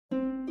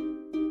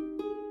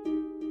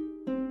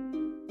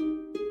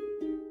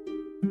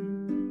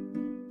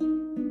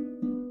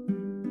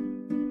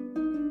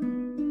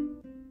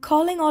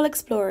Calling All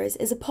Explorers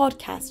is a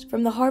podcast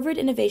from the Harvard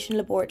Innovation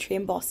Laboratory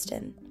in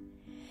Boston.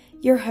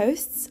 Your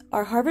hosts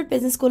are Harvard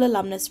Business School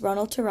alumnus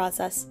Ronald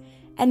Terrazas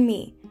and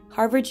me,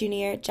 Harvard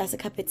junior Jessie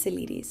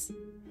Pitsillides.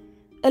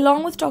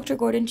 Along with Dr.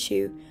 Gordon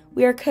Chu,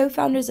 we are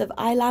co-founders of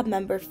iLab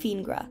member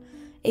FINGRA,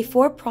 a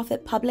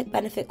for-profit public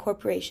benefit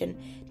corporation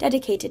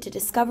dedicated to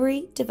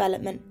discovery,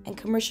 development, and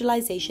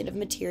commercialization of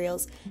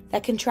materials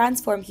that can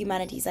transform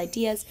humanity's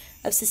ideas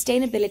of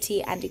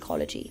sustainability and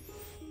ecology.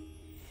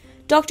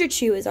 Dr.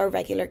 Chu is our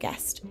regular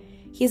guest.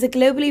 He is a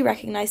globally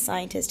recognized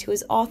scientist who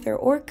is author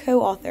or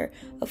co-author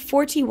of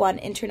 41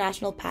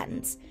 international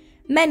patents,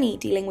 many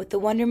dealing with the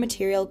wonder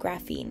material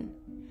graphene.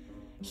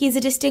 He is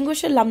a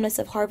distinguished alumnus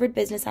of Harvard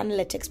Business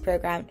Analytics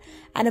program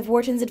and of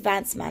Wharton's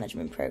Advanced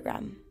Management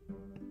program.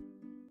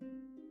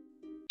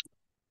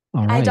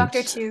 All right. Hi,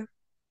 Dr. Chu.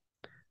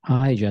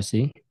 Hi,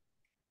 Jessie.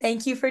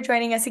 Thank you for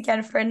joining us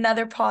again for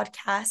another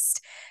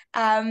podcast.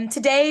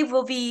 Today,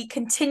 we'll be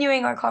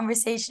continuing our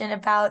conversation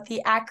about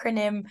the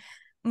acronym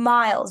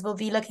M.I.L.E.S. We'll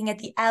be looking at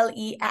the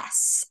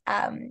L-E-S.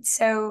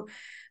 So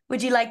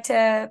would you like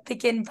to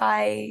begin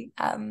by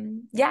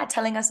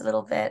telling us a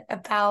little bit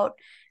about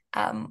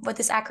what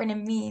this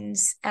acronym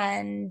means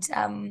and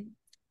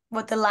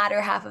what the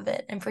latter half of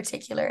it in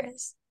particular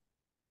is?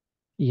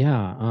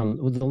 Yeah,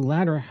 with the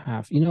latter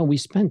half, we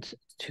spent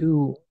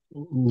too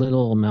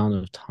little amount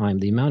of time.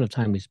 The amount of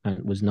time we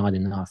spent was not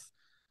enough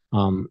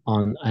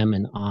on M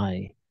and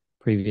I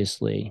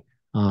previously.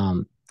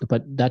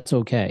 But that's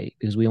okay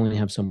because we only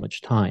have so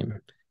much time.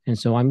 And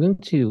so I'm going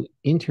to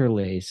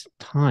interlace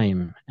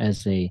time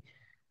as a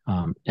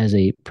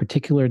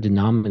particular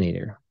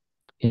denominator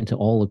into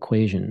all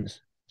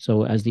equations.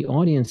 So as the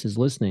audience is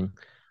listening,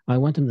 I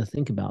want them to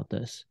think about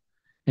this.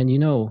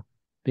 And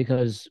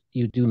because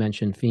you do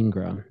mention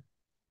FINGRA,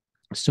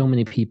 so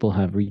many people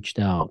have reached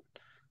out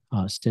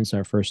since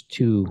our first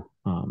two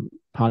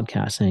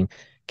podcasts saying,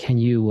 can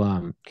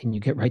you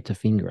get right to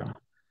FINGRA?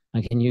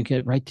 Can you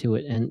get right to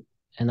it? And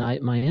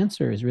my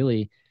answer is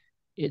really,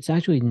 it's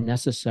actually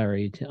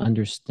necessary to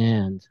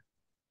understand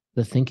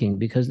the thinking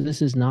because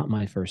this is not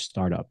my first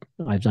startup.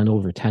 I've done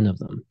over 10 of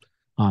them.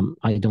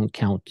 I don't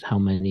count how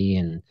many,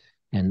 and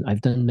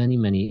I've done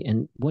many.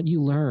 And what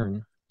you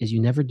learn is you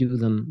never do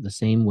them the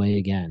same way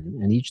again.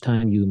 And each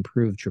time you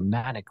improve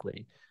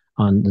dramatically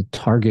on the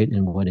target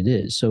and what it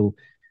is. So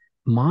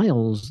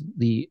M.I.L.E.S,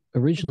 the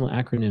original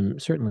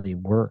acronym certainly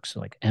works,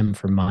 like M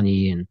for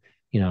money, and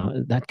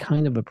that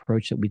kind of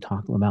approach that we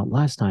talked about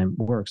last time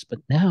works. But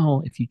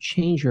now if you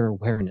change your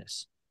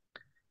awareness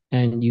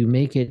and you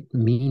make it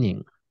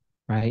meaning,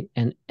 right?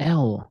 And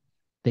L,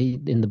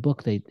 in the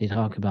book they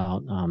talk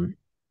about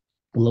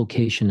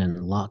location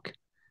and luck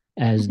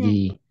as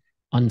the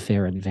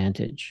unfair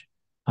advantage.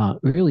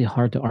 Really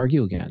hard to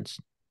argue against.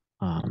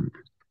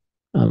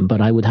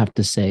 But I would have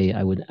to say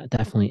I would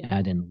definitely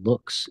add in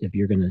looks if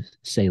you're going to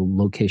say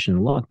location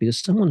and luck, because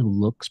someone who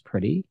looks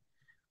pretty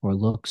or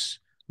looks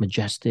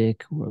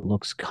majestic or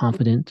looks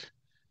confident,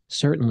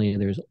 certainly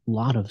there's a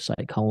lot of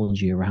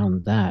psychology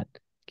around that,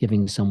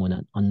 giving someone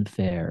an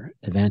unfair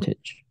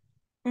advantage.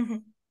 Mm-hmm.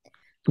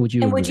 Would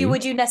you agree?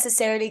 Would you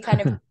necessarily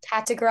kind of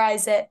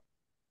categorize it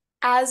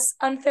as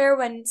unfair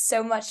when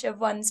so much of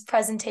one's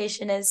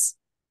presentation is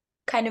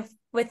kind of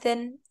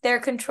within their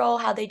control,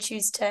 how they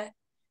choose to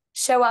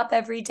show up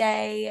every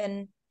day?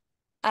 And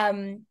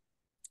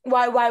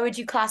why would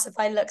you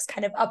classify looks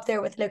kind of up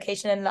there with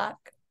location and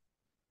luck?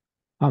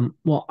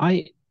 Well,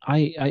 I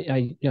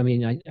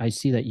mean, I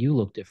see that you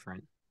look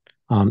different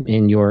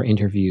in your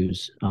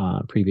interviews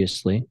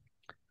previously.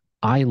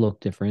 I look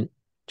different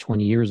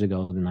 20 years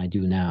ago than I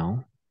do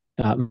now.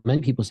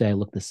 Many people say I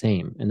look the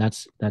same, and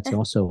that's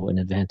also an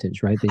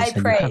advantage, right? They High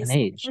say praise. You haven't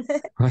aged,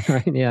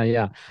 right?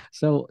 Yeah.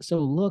 So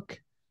look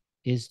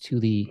is to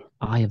the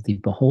eye of the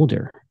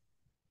beholder.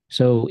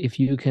 So if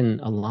you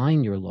can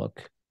align your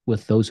look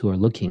with those who are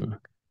looking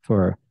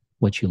for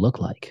what you look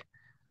like,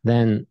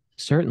 then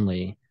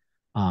certainly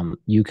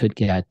you could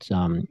get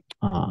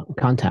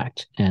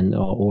contact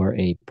or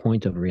a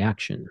point of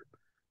reaction,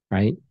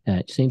 right?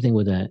 Same thing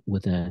with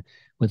a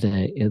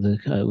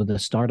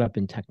startup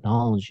in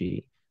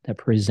technology that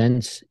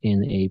presents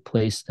in a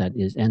place that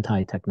is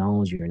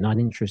anti-technology or not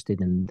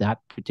interested in that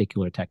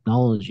particular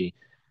technology.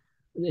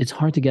 It's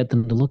hard to get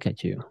them to look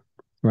at you,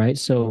 right?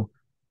 So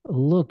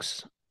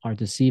looks are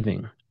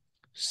deceiving.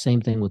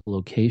 Same thing with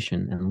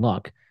location and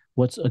luck.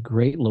 What's a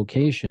great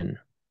location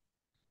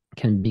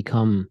can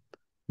become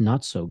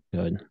not so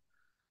good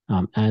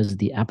as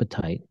the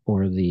appetite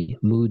or the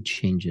mood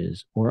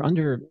changes or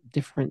under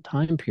different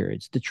time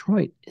periods.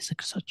 Detroit is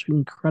such an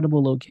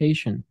incredible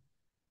location.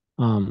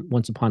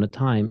 Once upon a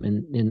time,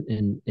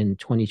 in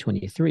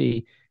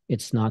 2023,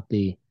 it's not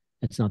the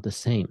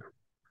same,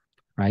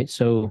 right?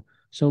 So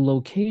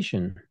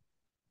location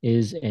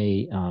is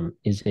a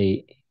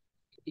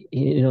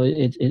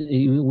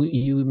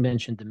you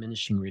mentioned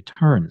diminishing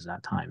returns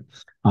that time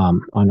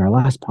on our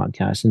last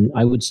podcast, and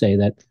I would say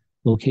that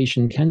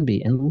location can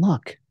be, and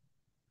luck.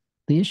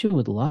 The issue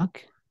with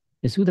luck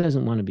is who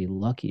doesn't want to be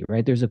lucky,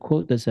 right? There's a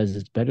quote that says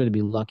it's better to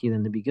be lucky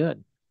than to be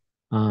good.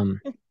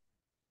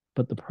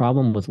 But the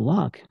problem with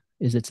luck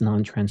is it's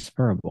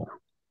non-transferable.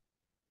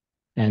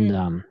 And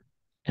Mm.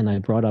 and I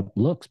brought up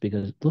looks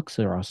because looks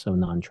are also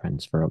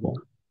non-transferable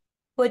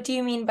What do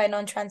you mean by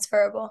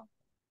non-transferable?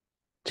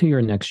 to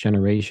your next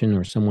generation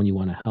or someone you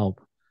want to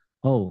help.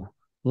 Oh,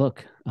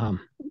 look,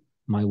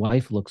 my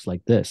wife looks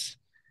like this.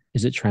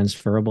 Is it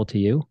transferable to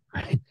you?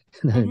 Right?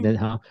 Hmm. Then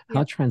how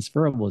Yeah.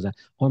 transferable is that?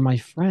 Or my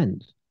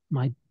friend,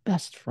 my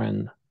best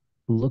friend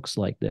looks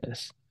like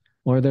this,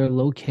 or they're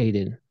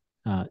located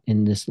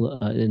in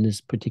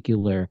this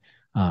particular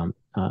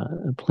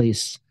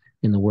place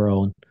in the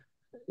world,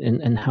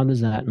 and how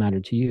does that matter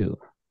to you?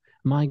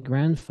 My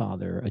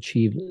grandfather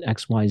achieved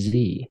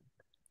XYZ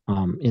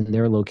in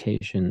their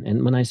location.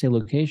 And when I say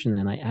location,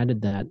 and I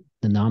added that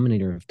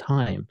denominator of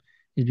time,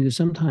 is because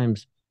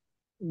sometimes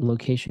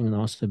location can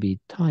also be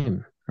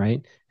time,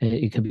 right?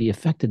 It could be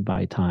affected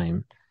by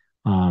time.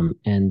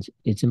 And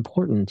it's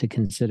important to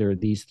consider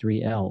these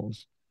three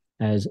L's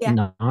as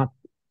Yeah. not,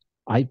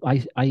 I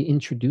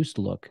introduced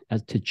look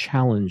as to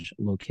challenge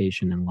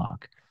location and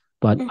luck,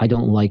 but I Mhm.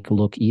 don't like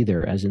look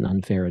either as an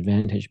unfair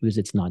advantage because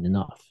it's not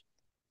enough,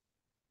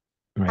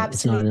 right?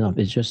 It's not enough.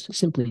 Absolutely. It's just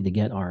simply to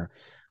get our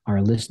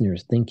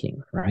listeners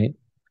thinking, right?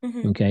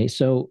 Hmm. Okay,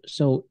 so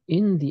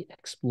in the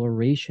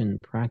exploration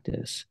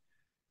practice,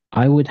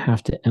 I would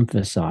have to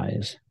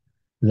emphasize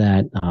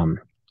that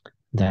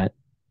that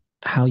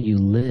how you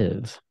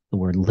live, the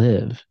word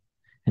live,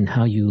 and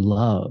how you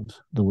love,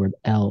 the word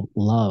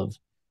love,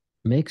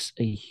 makes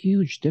a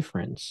huge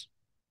difference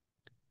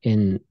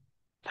in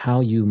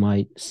how you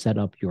might set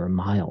up your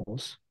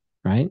miles,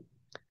 right?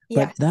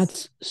 But Yes.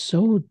 that's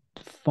so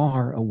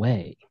far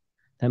away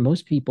that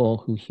most people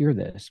who hear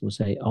this will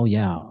say, "Oh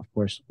yeah, of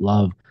course,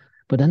 love."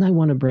 But then I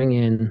want to bring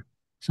in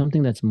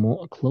something that's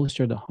more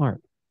closer to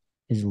heart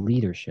is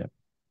leadership.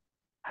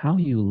 How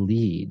you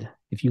lead.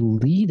 If you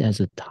lead as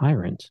a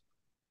tyrant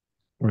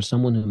or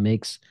someone who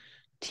makes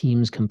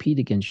teams compete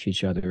against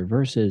each other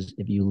versus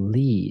if you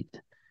lead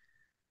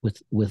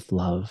with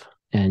love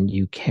and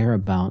you care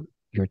about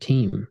your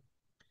team,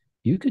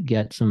 you could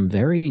get some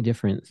very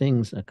different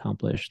things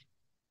accomplished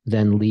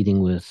than leading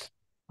with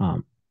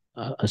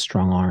a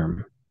strong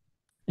arm.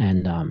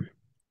 And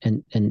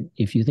and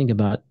if you think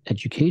about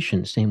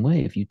education, same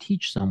way. If you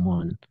teach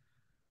someone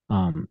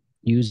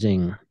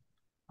using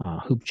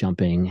hoop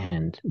jumping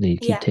and they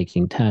keep Yeah.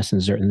 taking tests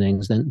and certain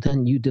things,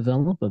 then you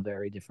develop a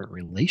very different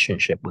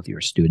relationship with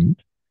your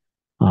student.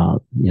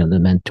 The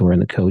mentor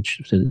and the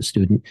coach to the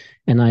student.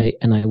 And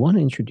I want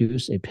to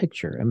introduce a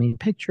picture. I mean,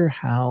 picture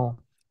how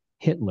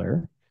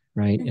Hitler,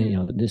 right?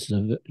 And Hmm. this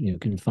is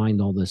can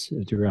find all this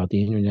throughout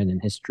the internet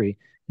and history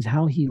is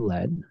how he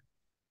led.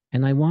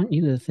 And I want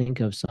you to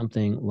think of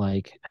something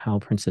like how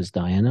Princess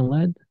Diana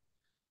led,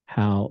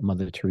 how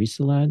Mother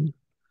Teresa led,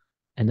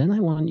 and then I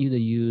want you to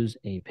use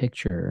a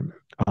picture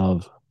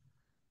of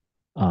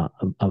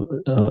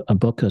a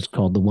book that's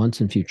called The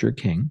Once and Future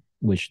King,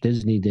 which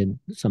Disney did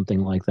something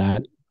like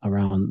that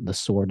around the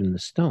sword and the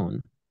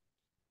stone.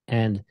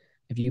 And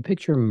if you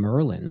picture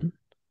Merlin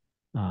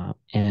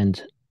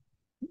and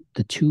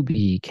the to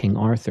be King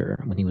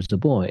Arthur when he was a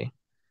boy,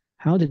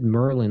 how did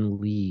Merlin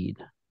lead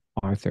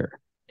Arthur?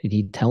 Did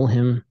he tell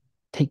him,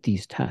 take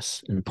these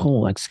tests and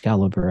pull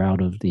Excalibur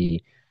out of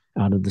the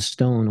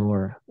stone,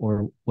 or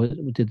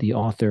what did the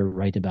author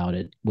write about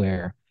it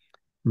where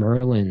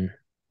Merlin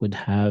would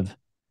have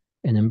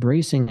an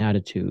embracing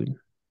attitude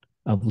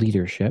of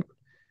leadership,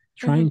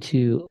 Hmm. trying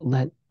to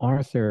let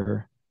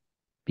Arthur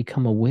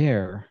become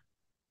aware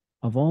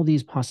of all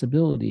these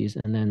possibilities,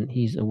 and then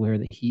he's aware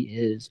that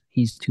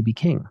he's to be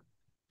king.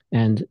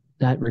 And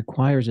that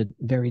requires a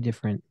very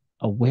different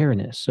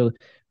awareness. So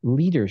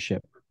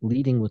leadership,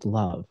 leading with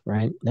love,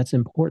 right? That's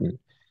important.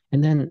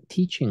 And then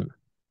teaching.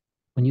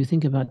 When you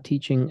think about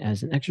teaching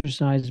as an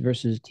exercise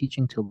versus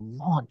teaching to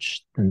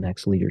launch the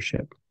next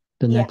leadership,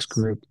 the next Yes.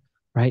 group,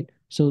 right?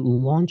 So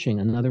launching,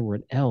 another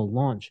word,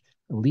 launch,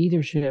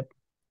 leadership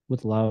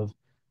with love,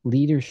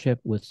 leadership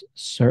with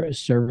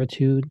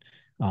servitude,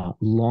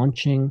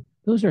 launching.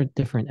 Those are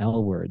different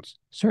L words,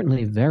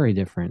 certainly very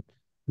different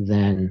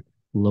than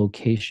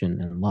location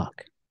and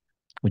luck.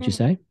 Would you Mhm.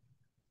 say?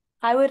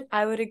 I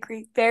would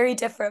agree. Very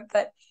different,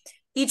 but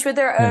each with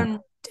their Yeah. own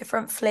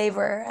different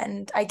flavor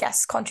and I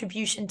guess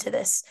contribution to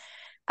this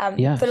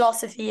Yes.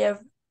 philosophy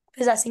of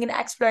possessing an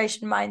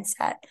exploration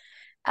mindset.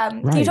 Can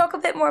you Right. talk a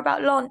bit more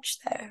about launch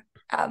though?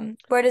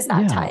 Where does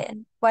that Yeah. tie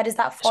in? Why does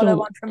that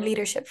follow on So from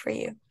leadership for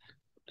you?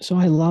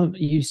 I love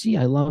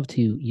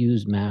to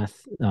use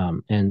math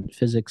and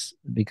physics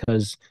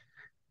because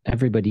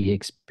everybody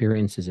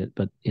experiences it,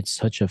 but it's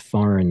such a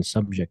foreign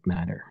subject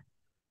matter,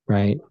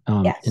 right?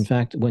 In Yes.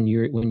 fact, when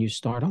you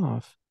start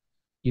off,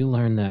 you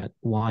learn that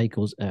y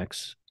equals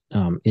x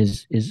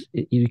is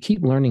you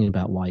keep learning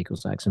about y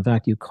equals x. In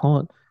fact, you call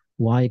it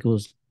y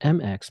equals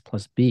mx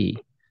plus b,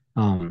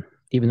 um,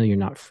 even though you're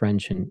not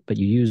French, but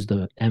you use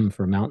the m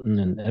for mountain,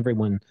 and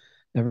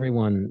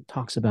everyone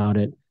talks about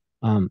it.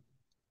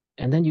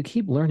 And then you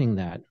keep learning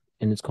that,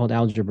 and it's called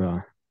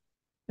algebra.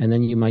 And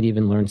then you might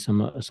even learn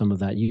some of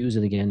that, use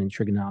it again in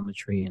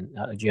trigonometry and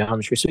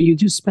geometry. So you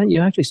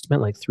actually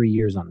spent like 3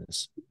 years on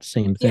this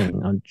same Yeah.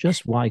 thing, on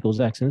just y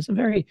equals x. And it's a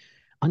very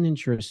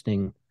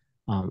uninteresting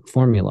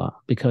formula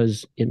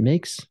because it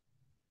makes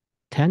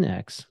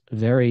 10x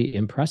very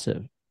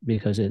impressive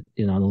because it,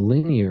 on a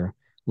linear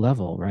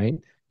level, right?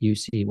 You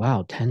see,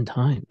 wow, 10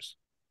 times.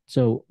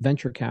 So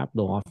venture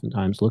capital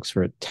oftentimes looks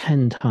for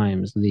 10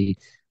 times the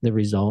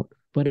result.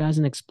 But as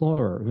an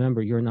explorer,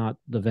 remember, you're not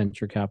the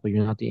venture capital,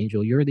 you're not the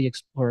angel, you're the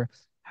explorer.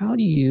 How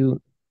do you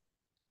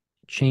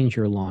change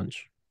your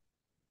launch,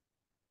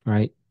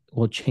 right?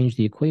 Well, change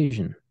the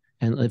equation.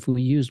 And if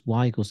we use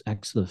y equals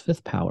x to the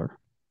fifth power,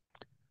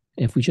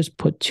 if we just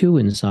put 2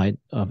 inside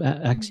of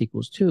x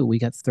equals 2, we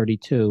get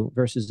 32,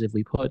 versus if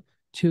we put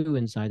 2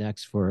 inside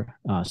x for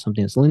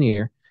something that's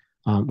linear,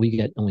 we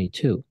get only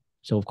 2.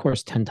 So of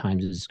course, 10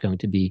 times is going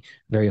to be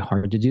very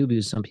hard to do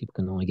because some people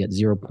can only get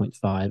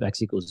 0.5,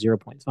 x equals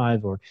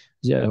 0.5 or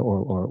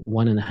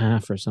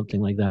 1.5 or something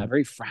like that,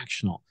 very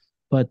fractional.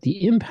 But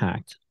the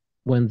impact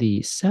when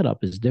the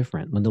setup is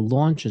different, when the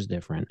launch is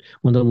different,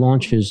 when the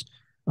launch is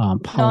Not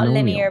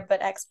linear, polynomial,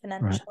 but right?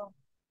 exponential.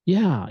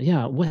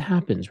 Yeah. What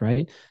happens,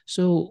 right?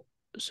 So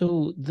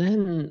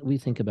then we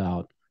think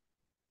about,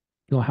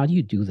 how do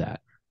you do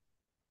that?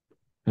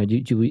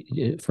 Right? Do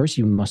we first?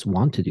 You must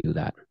want to do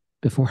that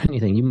before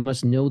anything. You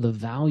must know the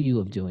value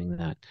of doing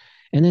that.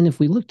 And then if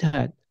we looked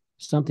at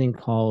something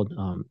called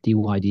dy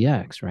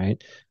dx,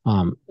 right?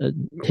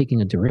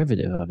 Taking a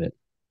derivative of it,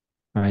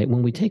 right?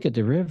 When we take a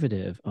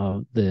derivative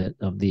of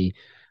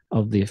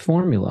the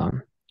formula,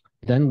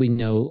 then we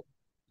know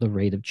the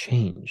rate of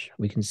change.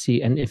 We can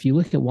see, and if you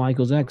look at y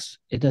equals x,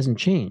 it doesn't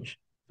change.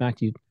 In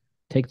fact, you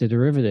take the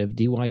derivative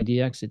dy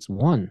dx, it's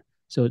 1.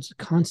 So it's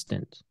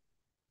constant.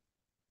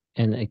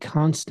 And a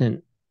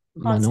constant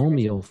Constant.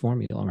 monomial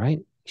formula, right,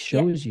 Yeah.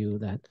 shows you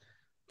that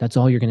that's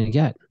all you're going to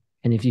get.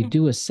 And if you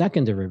do a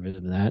second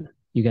derivative of that,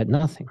 you get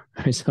nothing.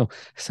 Right?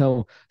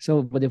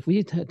 But if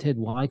we did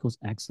y equals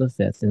x to the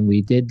fifth and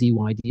we did dy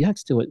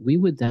dx to it, we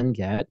would then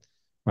get,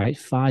 right,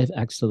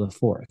 5x to the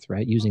fourth,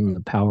 right, using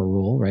the power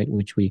rule, right,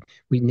 which we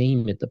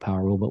name it the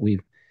power rule, but we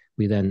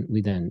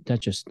then that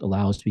just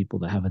allows people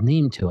to have a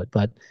name to it.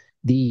 But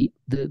the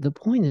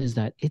point is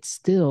that it's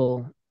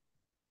still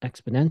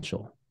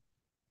exponential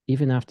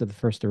even after the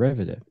first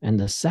derivative. And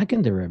the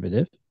second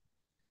derivative,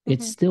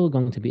 it's still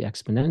going to be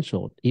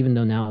exponential, even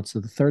though now it's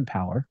the third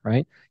power,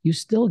 right? You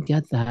still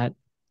get that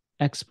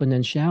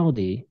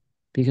exponentiality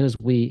because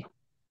we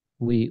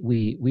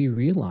You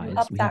realized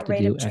up we have that to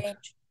rate do of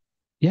change.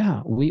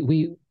 yeah,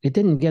 we it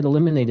didn't get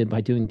eliminated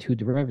by doing two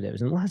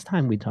derivatives. And last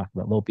time we talked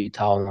about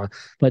L'Hopital,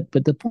 but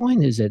the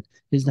point is that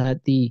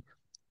the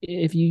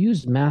if you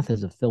use math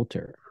as a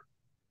filter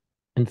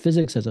and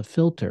physics as a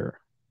filter,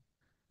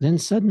 then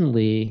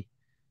suddenly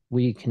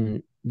we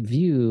can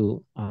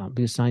view,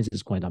 because science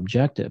is quite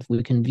objective,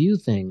 we can view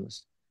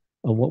things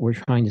of what we're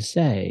trying to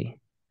say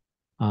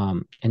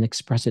and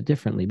express it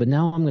differently. But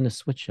now I'm going to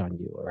switch on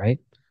you, all right?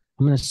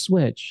 I'm going to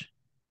switch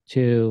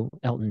to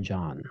Elton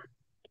John.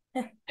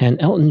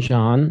 And Elton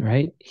John,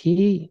 right?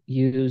 He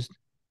used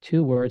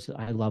two words that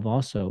I love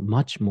also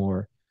much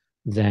more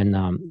than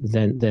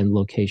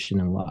location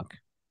and luck.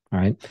 All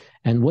right.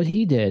 And what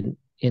he did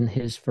in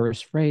his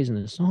first phrase in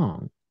the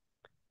song,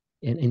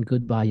 in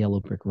Goodbye Yellow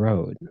Brick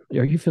Road.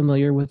 Are you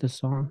familiar with this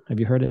song?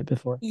 Have you heard it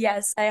before?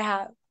 Yes, I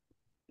have.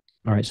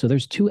 All right. So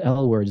there's two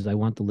L words I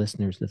want the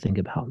listeners to think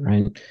about,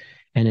 right?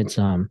 And it's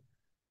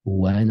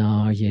when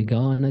are you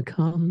gonna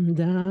come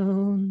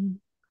down?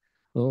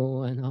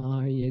 Oh, when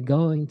are you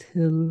going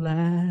to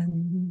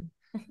land?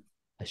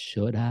 I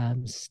should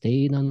have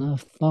stayed on the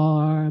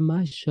farm.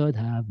 I should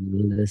have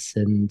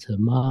listened to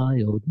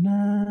my old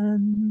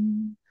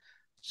man.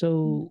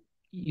 So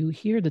you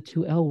hear the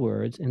two L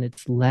words, and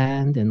it's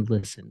land and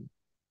listen.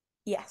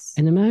 Yes.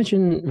 And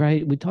imagine,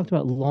 right? We talked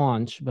about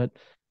launch, but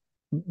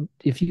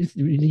if you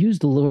use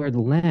the word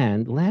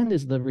land, land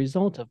is the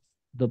result of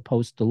the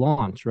post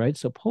launch, right?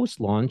 So post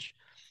launch,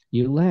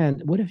 you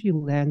land. What if you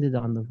landed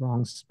on the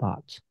wrong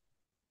spot?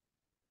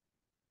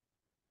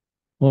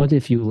 What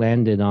if you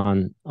landed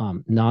on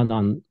not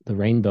on the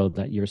rainbow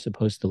that you're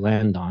supposed to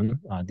land on,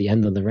 the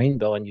end of the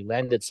rainbow, and you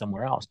landed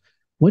somewhere else?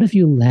 What if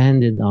you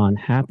landed on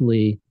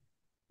happily,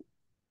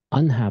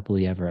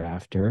 unhappily ever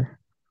after?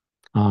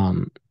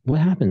 What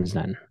happens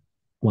then?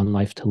 One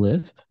life to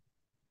live,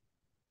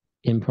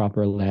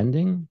 improper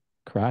landing,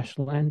 crash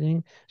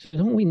landing. So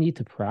don't we need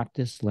to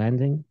practice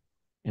landing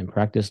and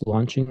practice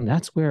launching?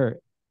 That's where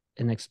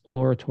an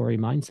exploratory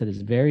mindset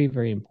is very,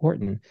 very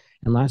important.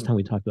 And last time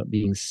we talked about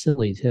being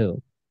silly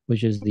too,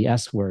 which is the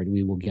S word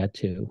we will get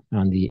to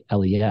on the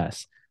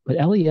LES. But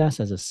LES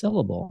as a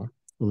syllable,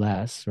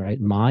 less, right?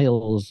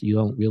 Miles, you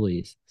don't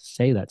really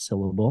say that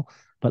syllable,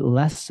 but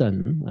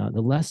lesson,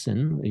 the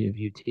lesson, if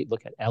you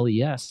look at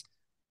LES,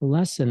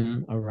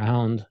 lesson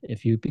around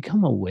if you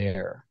become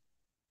aware.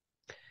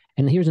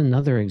 And here's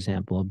another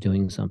example of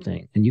doing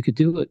something, and you could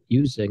do it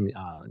using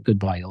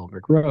Goodbye Yellow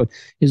Brick Road,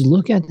 is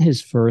look at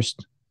his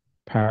first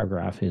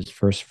paragraph, his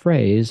first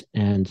phrase,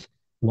 and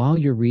while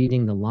you're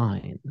reading the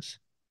lines,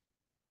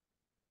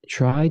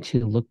 try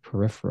to look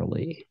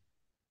peripherally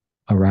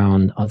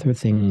around other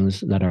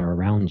things that are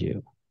around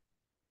you,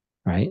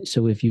 right?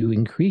 So if you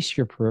increase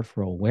your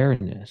peripheral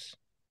awareness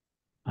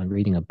on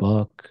reading a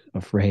book,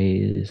 a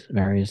phrase,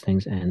 various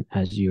things, and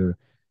as you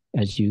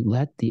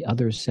let the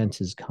other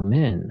senses come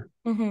in,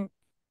 Mm-hmm.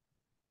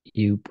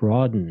 you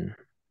broaden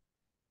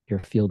your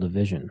field of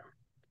vision,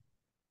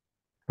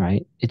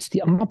 right? It's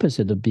the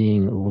opposite of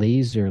being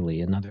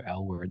laserly, another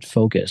L word,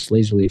 focus,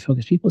 laserly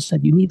focus. People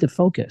said you need to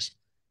focus,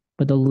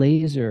 but the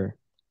laser,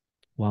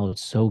 while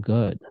it's so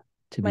good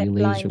to be Might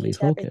blind you laserly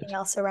to everything focused,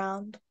 else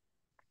around.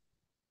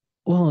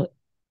 well,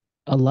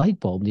 a light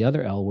bulb, the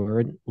other L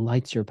word,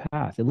 lights your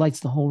path. It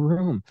lights the whole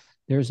room.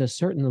 There's a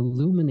certain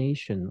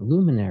illumination,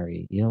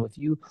 luminary. If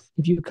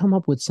you come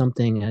up with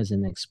something as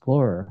an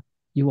explorer,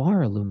 you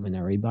are a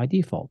luminary by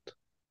default,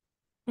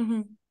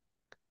 Mm-hmm.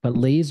 but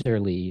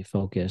laserly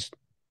focused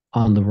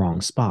on the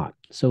wrong spot.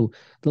 So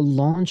the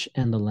launch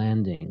and the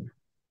landing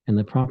and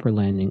the proper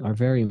landing are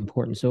very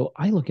important. So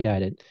I look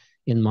at it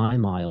in my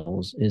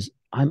miles is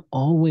I'm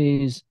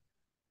always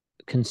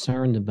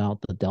concerned about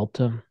the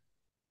delta,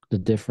 the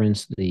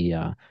difference,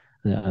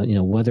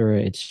 whether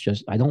it's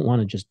just, I don't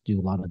want to just do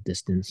a lot of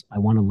distance. I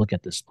want to look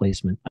at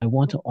displacement. I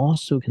want to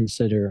also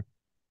consider,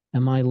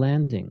 am I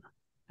landing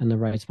in the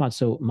right spot?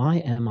 So my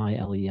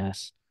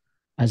M.I.L.E.S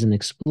as an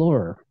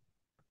explorer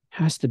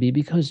has to be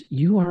because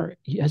you are,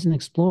 as an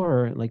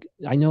explorer, like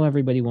I know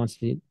everybody wants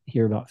to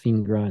hear about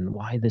Fingra and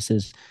why this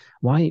is,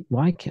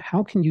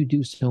 how can you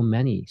do so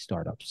many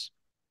startups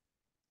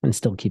and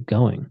still keep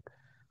going?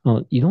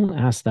 Well, you don't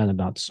ask that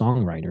about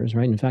songwriters,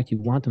 right? In fact, you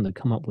want them to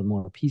come up with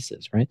more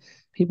pieces, right?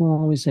 People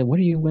always say, what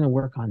are you going to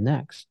work on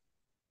next?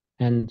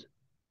 And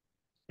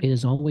it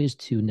is always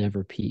to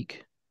never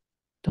peak.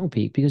 Don't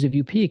peak, because if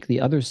you peak,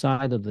 the other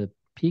side of the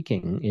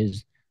peaking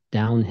is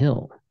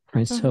downhill,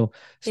 right? Mm-hmm. So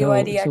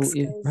BYDX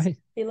it, goes right.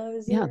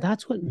 below Yeah, zero.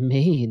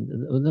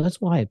 that's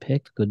why I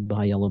picked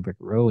Goodbye Yellow Brick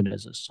Road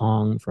as a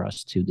song for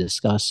us to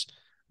discuss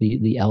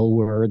the L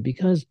word,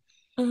 because,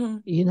 Mm-hmm.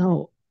 you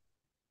know,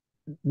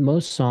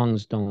 most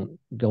songs don't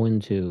go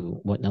into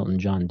what Elton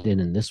John did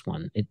in this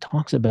one. It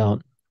talks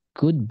about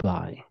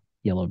goodbye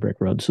Yellow Brick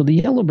Road. So the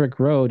Yellow Brick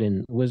Road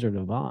in Wizard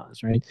of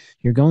Oz, right?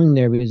 You're going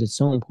there because it's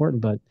so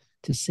important, but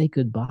to say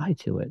goodbye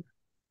to it,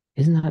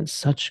 isn't that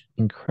such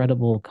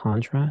incredible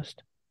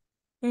contrast?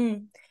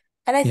 Mm.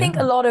 And I think a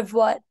Yeah. lot of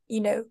what,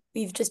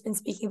 we've just been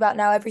speaking about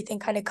now, everything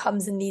kind of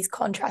comes in these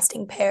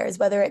contrasting pairs,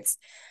 whether it's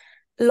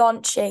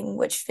launching,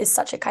 which is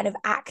such a kind of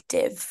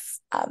active,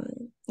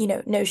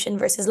 notion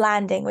versus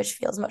landing, which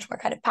feels much more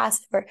kind of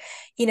passive, or,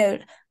 you know,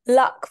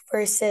 luck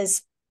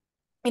versus,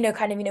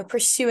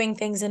 pursuing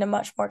things in a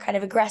much more kind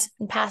of aggressive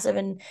and passive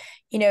and,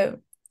 you know,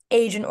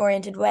 agent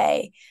oriented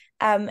way.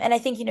 And I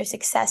think,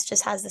 success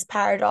just has this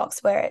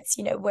paradox where it's,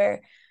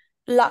 where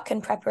luck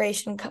and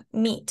preparation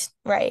meet,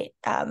 right?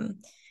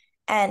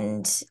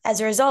 And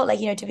as a result,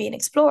 like, to be an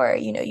explorer,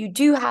 you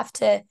do have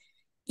to,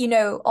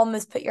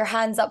 almost put your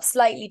hands up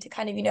slightly to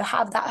kind of,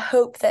 have that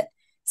hope that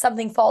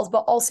something falls, but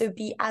also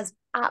be as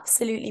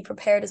absolutely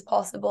prepared as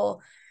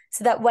possible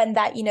so that when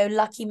that,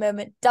 lucky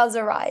moment does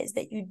arise,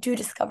 that you do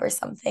discover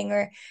something,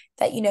 or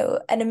that,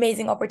 an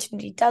amazing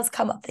opportunity does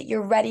come up, that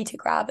you're ready to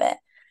grab it.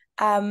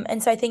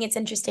 And so I think it's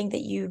interesting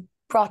that you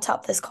brought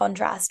up this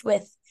contrast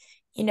with,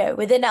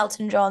 within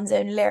Elton John's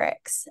own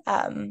lyrics.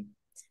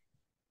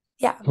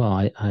 Yeah. Well,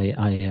 I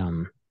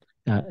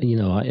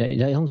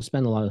don't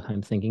spend a lot of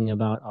time thinking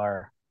about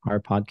our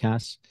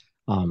podcasts.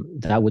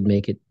 That would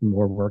make it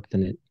more work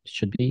than it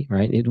should be,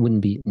 right? It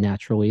wouldn't be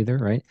natural either,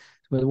 right?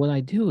 But what I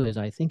do is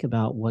I think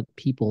about what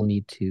people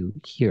need to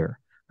hear,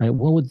 right?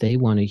 What would they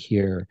want to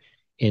hear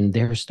in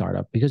their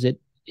startup? Because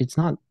it's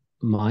not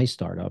my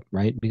startup,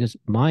 right? Because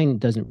mine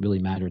doesn't really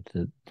matter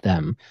to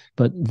them,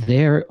 but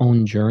their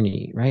own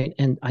journey, right?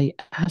 And I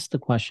asked the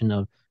question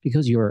of,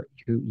 because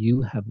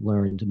you have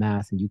learned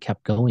math and you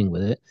kept going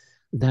with it,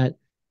 that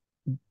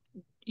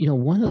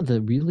one of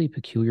the really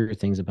peculiar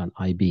things about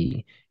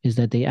IB is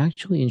that they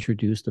actually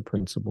introduced the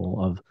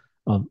principle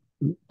of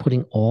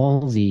putting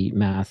all the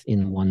math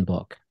in one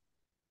book.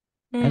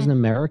 As an Mm.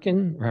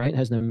 American, right?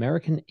 As an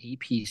American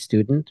AP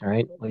student,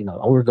 right?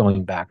 We're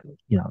going back,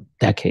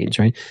 decades,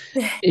 right?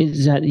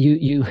 Is that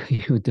you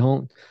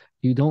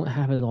don't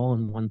have it all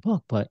in one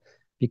book, but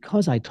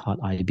because I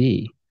taught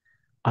IB,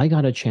 I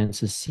got a chance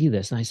to see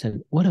this, and I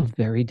said, "What a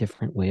very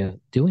different way of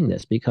doing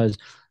this." Because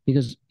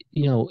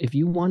if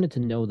you wanted to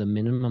know the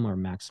minimum or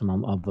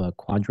maximum of a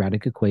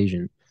quadratic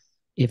equation,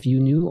 if you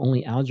knew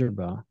only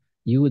algebra,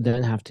 you would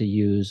then have to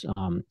use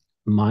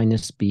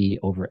minus b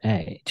over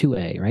a,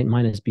 2a, right?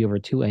 Minus b over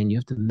 2a, and you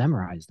have to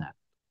memorize that,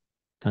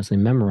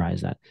 constantly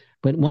memorize that.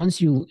 But once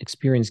you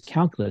experience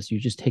calculus, you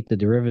just take the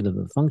derivative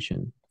of the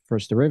function,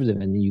 first derivative,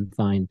 and then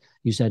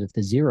you set it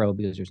to zero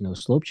because there's no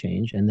slope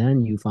change, and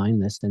then you find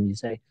this, and you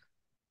say,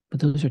 but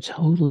those are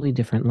totally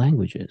different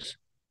languages.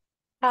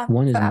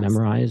 One is Absolutely.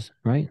 memorize,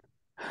 right?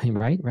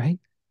 Right?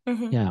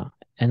 Mm-hmm. Yeah.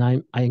 And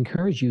I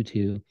encourage you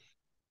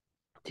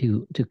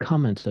to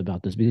comment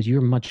about this because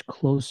you're much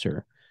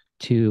closer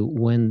to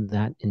when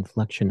that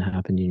inflection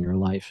happened in your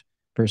life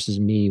versus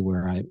me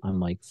where I'm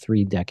like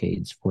 3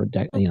 decades,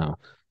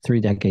 3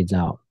 decades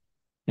out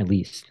at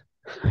least.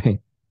 Right.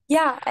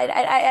 Yeah,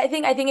 I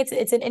think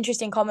it's an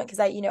interesting comment because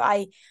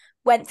I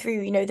went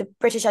through the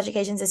British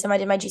education system. I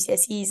did my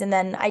GCSEs and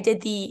then I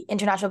did the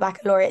international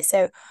baccalaureate.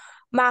 So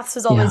maths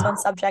was always Yeah. one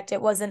subject.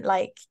 It wasn't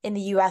like in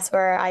the US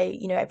where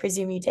I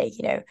presume you take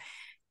you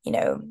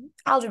know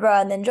algebra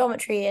and then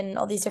geometry and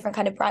all these different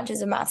kind of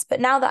branches of maths. But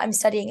now that I'm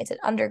studying it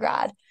at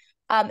undergrad,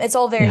 it's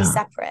all very Yeah.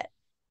 separate.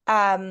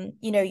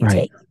 You Right.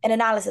 take an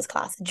analysis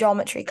class, a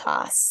geometry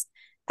class,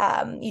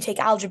 you take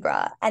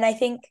algebra, and I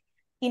think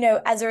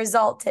as a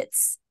result,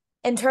 it's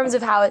in terms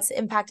of how it's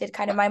impacted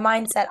kind of my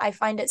mindset, I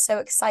find it so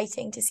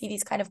exciting to see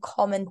these kind of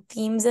common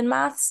themes in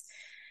maths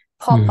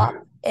pop up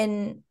Mm.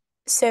 in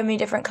so many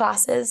different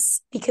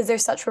classes because they're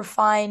such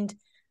refined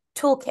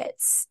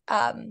toolkits.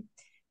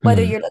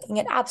 Whether Mm. you're looking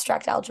at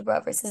abstract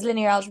algebra versus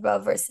linear algebra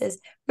versus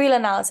real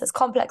analysis,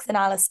 complex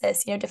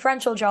analysis,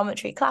 differential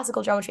geometry,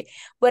 classical geometry,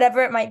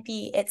 whatever it might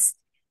be, it's,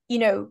 you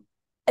know,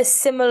 a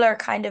similar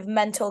kind of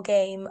mental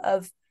game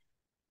of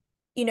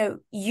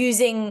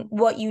using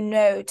what you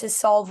know to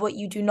solve what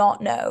you do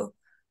not know,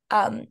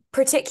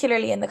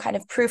 particularly in the kind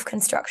of proof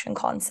construction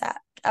concept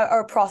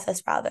or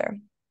process rather.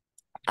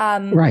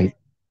 Um, Right.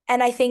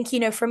 and I think,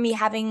 for me,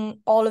 having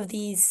all of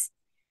these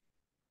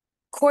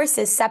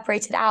courses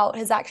separated out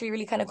has actually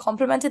really kind of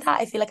complemented that.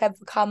 I feel like I've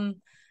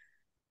become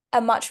a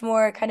much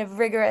more kind of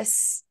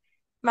rigorous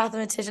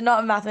mathematician,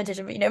 not a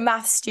mathematician, but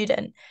math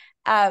student.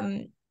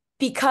 Um,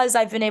 because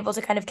I've been able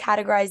to kind of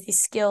categorize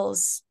these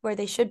skills where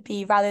they should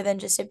be rather than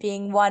just it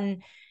being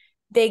one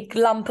big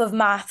lump of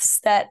maths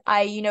that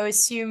I,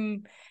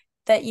 assume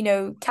that,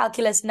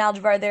 calculus and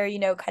algebra, they're,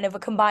 kind of a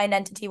combined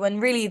entity when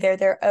really they're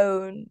their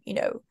own,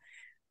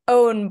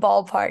 own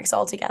ballparks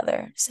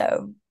altogether.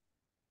 So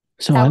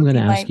So that I'm would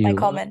going to be ask my you,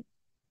 comment.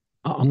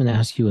 I'm going to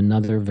ask you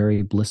another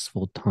very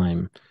blissful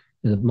time.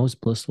 The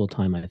most blissful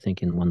time I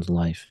think in one's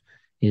life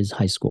is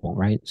high school,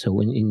 right? So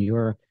when in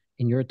your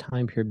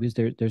time period, because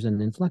there's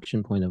an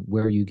inflection point of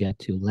where you get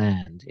to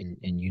land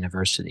in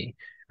university,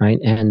 right?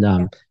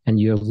 And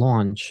your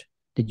launch,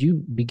 did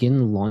you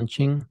begin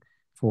launching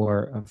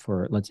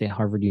for let's say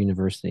Harvard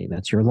University?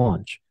 That's your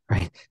launch,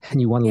 right?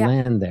 And you want to Yeah.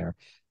 land there.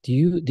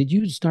 Did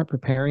you start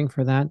preparing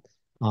for that?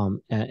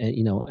 And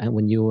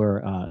when you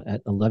were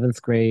at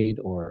 11th grade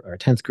or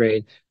 10th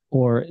grade,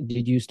 or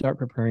did you start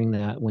preparing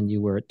that when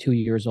you were 2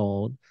 years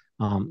old?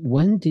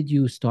 When did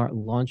you start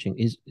launching?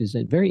 Is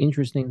a very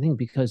interesting thing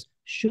because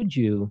should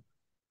you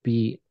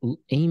be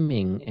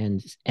aiming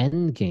and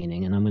end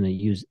gaining, and I'm going to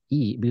use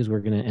E because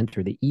we're going to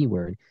enter the E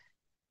word,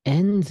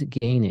 end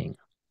gaining.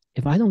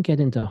 If I don't get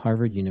into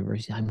Harvard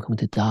University, I'm going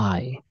to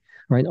die,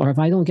 right? Or if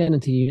I don't get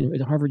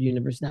into Harvard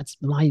University, that's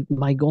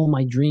my goal,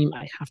 my dream.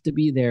 I have to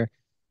be there.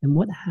 And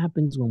what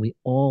happens when we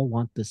all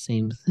want the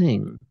same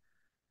thing,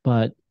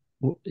 but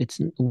it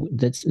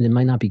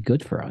might not be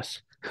good for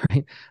us,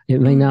 right? It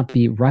may Mm-hmm. not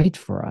be right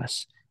for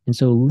us. And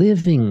so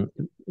living,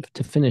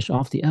 to finish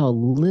off the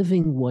L,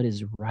 living what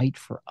is right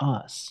for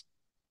us,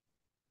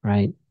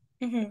 right?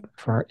 Mm-hmm.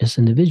 For us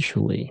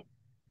individually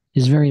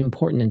is very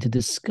important. And to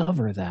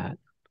discover that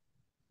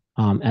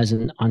as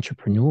an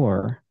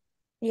entrepreneur,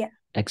 Yeah.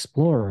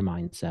 explorer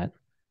mindset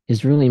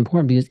is really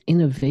important because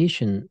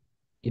innovation,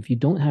 if you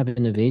don't have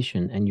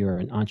innovation and you're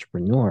an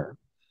entrepreneur,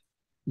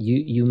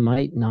 you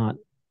might not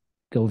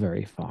go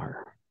very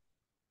far.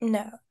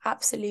 No,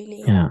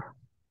 absolutely. Yeah.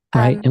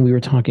 Right. Um, And we were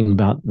talking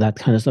about that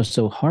kind of stuff.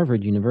 So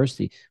Harvard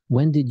University,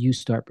 when did you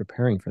start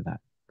preparing for that?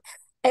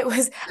 It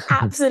was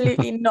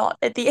absolutely not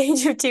at the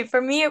age of two.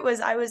 For me, I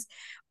was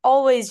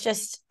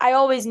always I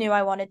always knew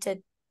I wanted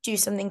to do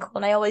something cool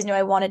and I always knew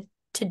I wanted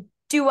to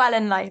do well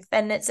in life.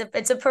 And it's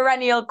a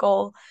perennial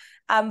goal.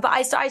 But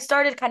I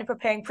started kind of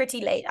preparing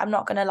pretty late. I'm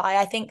not gonna lie.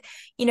 I think,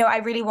 I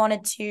really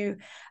wanted to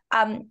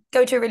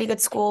go to a really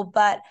good school,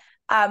 but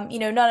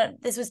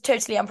this was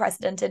totally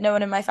unprecedented. No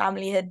one in my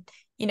family had,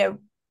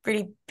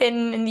 really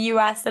been in the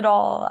US at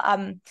all.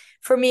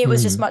 For me, it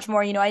was just Mm. much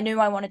more, I knew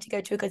I wanted to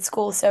go to a good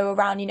school. So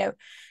around,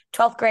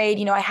 12th grade,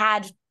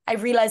 I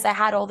realized I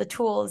had all the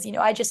tools.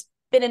 I just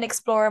been an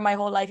explorer my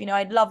whole life.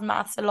 I'd loved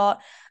maths a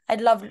lot.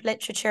 I'd loved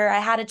literature. I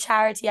had a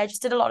charity. I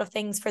just did a lot of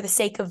things for the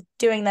sake of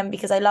doing them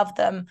because I loved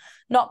them,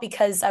 not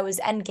because I was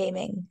end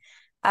gaming,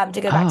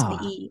 to go back to the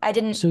Ah, E. I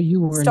didn't so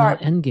you were not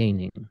start. end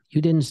gaining.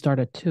 You didn't start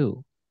at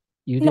two.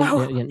 You didn't, No,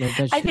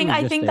 that I two think is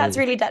I just think that's a,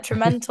 really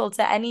detrimental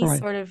to any right.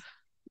 sort of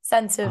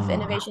sense of Ah,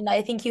 innovation.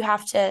 I think you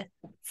have to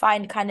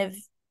find kind of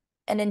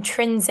an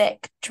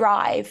intrinsic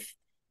drive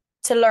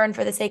to learn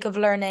for the sake of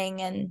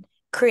learning and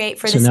create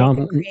for the so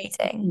sake of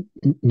creating.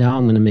 now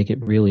I'm going to make it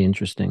really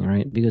interesting,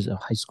 right? Because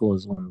high school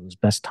is one of those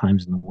best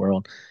times in the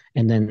world.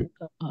 And then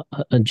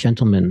a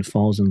gentleman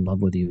falls in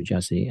love with you,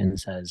 Jesse, and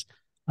says,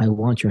 I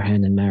want your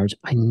hand in marriage.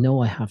 I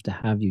know I have to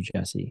have you,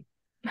 Jesse.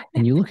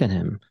 And you look at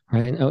him,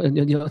 right? Oh,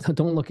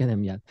 don't look at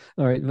him yet.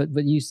 All right,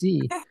 but you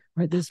see,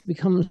 right? This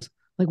becomes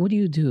like, what do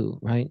you do,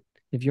 right?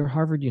 If you're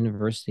Harvard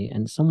University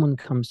and someone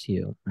comes to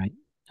you, right,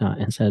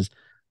 and says,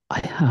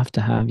 "I have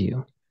to have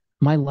you,"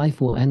 my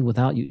life will end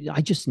without you.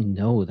 I just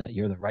know that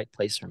you're the right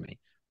place for me,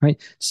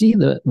 right? See,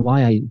 the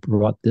why I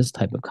brought this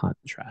type of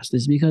contrast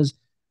is because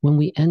when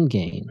we end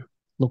game,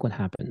 look what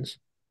happens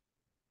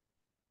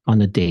on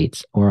the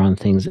dates or on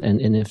things.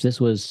 And if this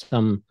was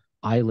some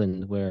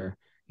island where,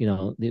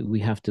 we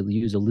have to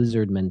use a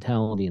lizard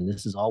mentality and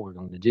this is all we're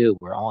going to do,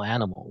 we're all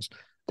animals,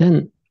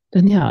 then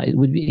yeah,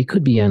 it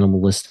could be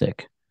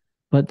animalistic.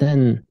 But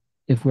then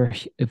if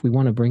we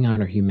want to bring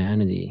out our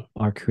humanity,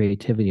 our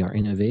creativity, our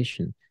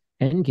innovation,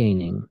 end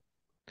gaining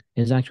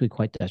is actually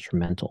quite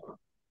detrimental.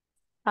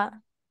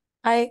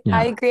 I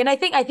Yeah. agree. And I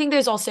think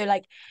there's also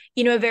like,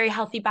 a very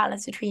healthy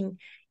balance between,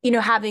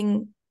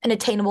 having an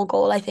attainable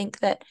goal. I think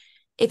that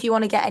if you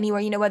want to get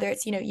anywhere, whether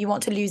it's, you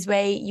want to lose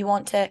weight, you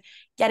want to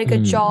get a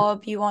good Mm,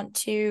 job, you want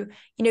to,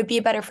 be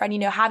a better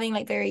friend, having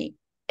like very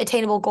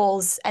attainable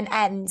goals and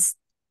ends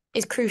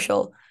is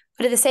crucial.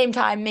 But at the same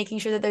time, making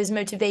sure that those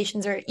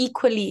motivations are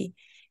equally,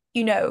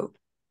 you know, yes.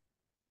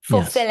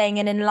 fulfilling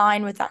and in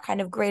line with that kind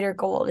of greater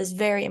goal is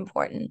very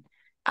important.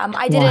 I Well,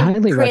 I didn't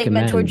highly create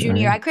Mentor recommend,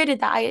 Junior. right? I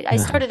created that. I Yeah.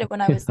 started it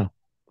when I was Yeah.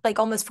 like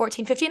almost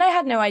 14, 15. I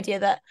had no idea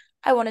that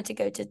I wanted to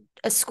go to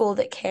a school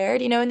that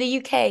cared. In the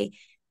UK,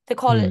 the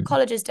Mm,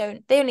 colleges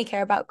don't, they only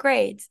care about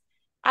grades.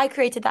 I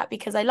created that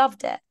because I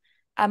loved it.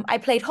 I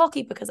played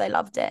hockey because I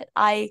loved it.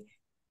 I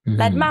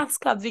led mm. maths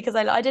clubs because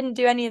I didn't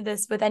do any of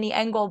this with any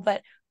end goal,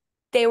 but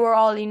they were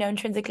all,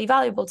 intrinsically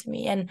valuable to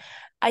me. And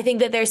I think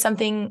that there's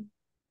something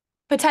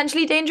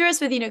potentially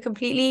dangerous with,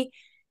 completely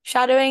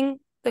shadowing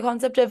the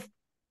concept of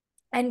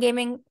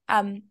endgaming.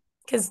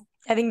 Because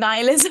I think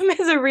nihilism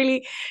is a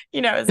really,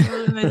 is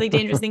the most like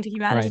dangerous thing to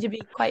humanity, Right. to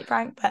be quite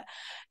frank. But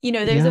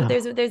there's a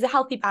Yeah. there's a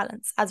healthy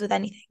balance, as with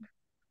anything.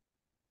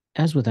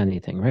 As with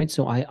anything, right?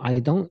 So I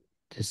don't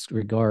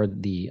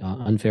disregard the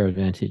unfair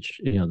advantage,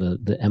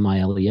 the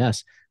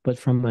MILES, but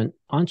from an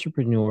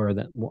entrepreneur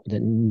that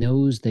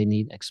knows they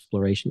need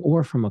exploration,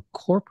 or from a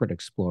corporate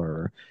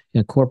explorer,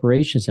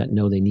 corporations that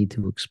know they need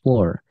to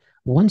explore.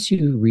 Once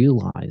you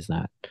realize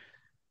that,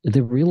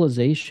 the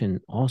realization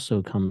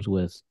also comes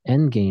with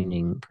end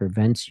gaming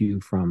prevents you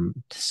from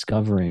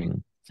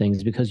discovering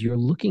things because you're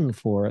looking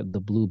for the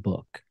blue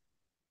book.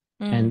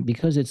 Mm. And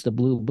because it's the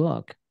blue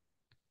book,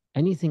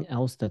 anything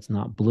else that's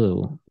not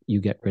blue you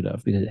get rid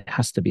of because it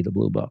has to be the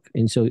blue book.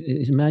 And so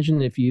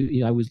imagine if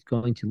I was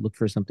going to look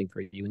for something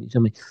for you and you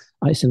tell me,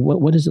 I said,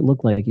 what does it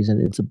look like? He said,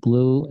 it's a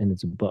blue and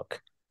it's a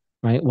book,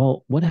 right?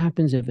 Well, what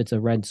happens if it's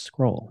a red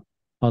scroll?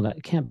 Oh,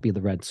 that can't be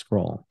the red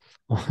scroll.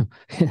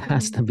 It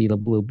has to be the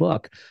blue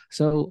book.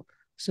 So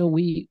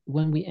we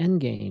when we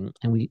end game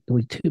and we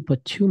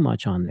put too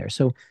much on there.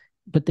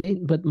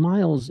 But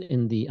Miles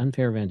in the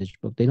Unfair Advantage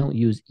book, they don't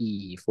use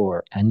E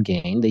for end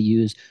game. They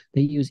use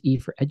E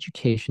for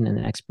education,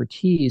 and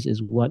expertise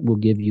is what will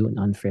give you an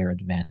unfair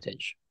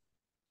advantage.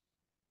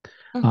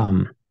 Mm-hmm.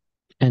 Um,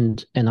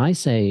 and I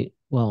say,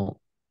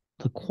 well,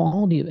 the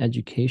quality of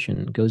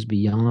education goes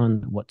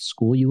beyond what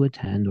school you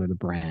attend or the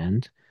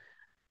brand.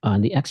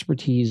 The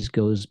expertise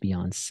goes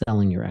beyond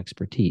selling your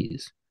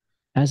expertise.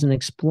 As an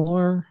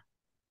explorer,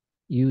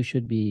 you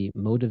should be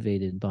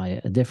motivated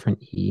by a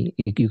different E.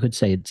 You could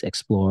say it's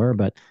explorer,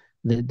 but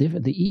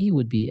the E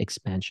would be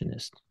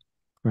expansionist,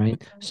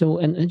 right? So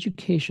an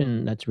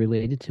education that's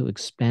related to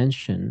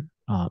expansion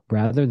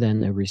rather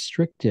than a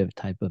restrictive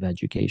type of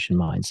education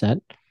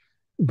mindset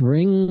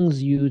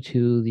brings you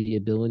to the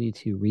ability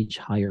to reach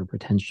higher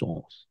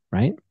potentials,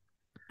 right?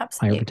 Higher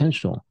Absolutely.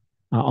 potential.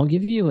 I'll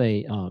give you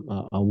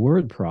a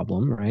word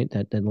problem, right?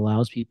 That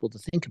allows people to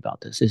think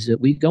about this. Is that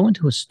we go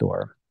into a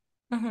store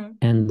Mm-hmm.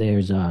 and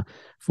there's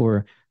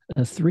for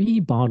 3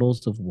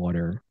 bottles of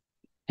water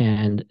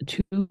and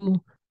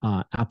 2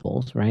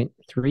 apples, right?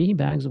 3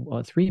 bottles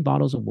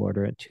of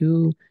water,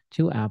 two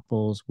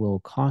apples will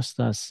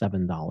cost us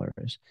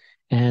 $7.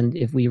 And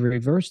if we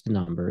reverse the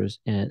numbers,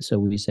 and so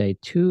we say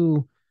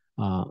two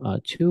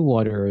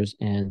waters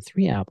and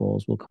 3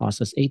 apples will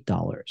cost us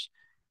 $8.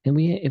 And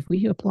if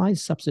we apply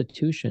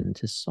substitution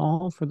to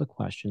solve for the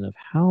question of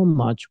how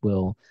much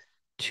will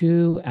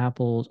 2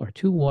 apples or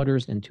 2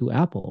 waters and 2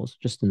 apples,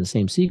 just in the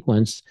same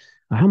sequence,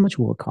 how much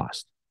will it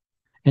cost?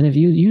 And if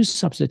you use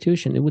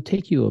substitution, it would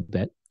take you a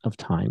bit of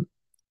time,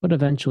 but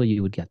eventually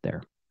you would get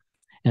there.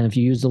 And if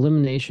you use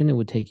elimination, it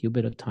would take you a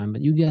bit of time,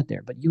 but you get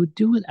there. But you would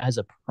do it as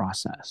a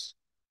process.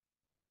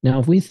 Now,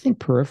 if we think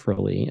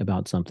peripherally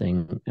about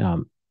something,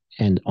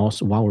 and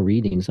also while we're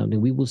reading something,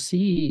 we will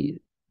see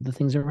the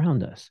things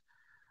around us.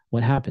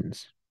 What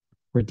happens?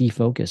 We're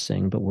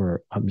defocusing, but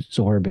we're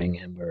absorbing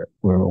and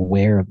we're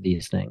aware of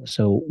these things.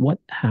 So what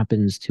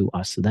happens to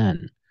us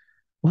then?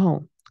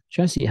 Well,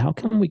 Jessie, how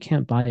come we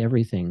can't buy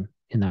everything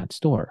in that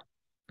store?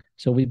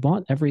 So we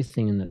bought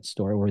everything in that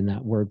store or in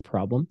that word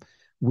problem.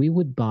 We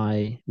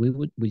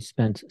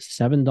spent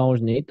 $7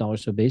 and $8.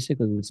 So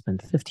basically we would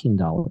spend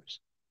 $15.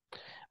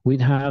 We'd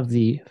have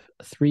the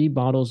 3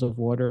 bottles of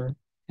water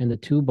and the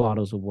 2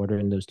 bottles of water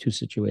in those two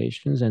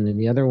situations. And then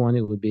the other one,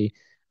 it would be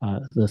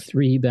the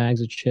 3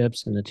 bags of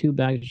chips and the 2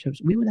 bags of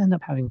chips. We would end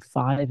up having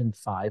 5 and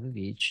 5 of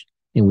each,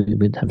 and we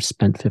would have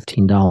spent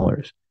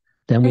 $15.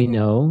 Then we Mm-hmm.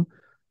 know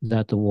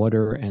that the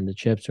water and the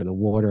chips, or the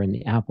water and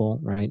the apple,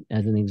 right,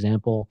 as an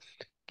example,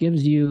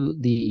 gives you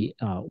the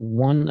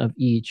one of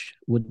each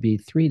would be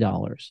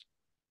 $3.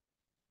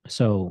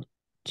 So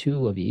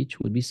two of each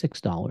would be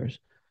 $6.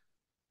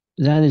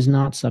 That is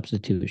not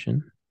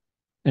substitution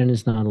and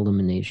it's not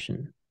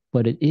elimination,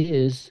 but it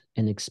is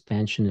an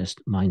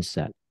expansionist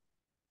mindset,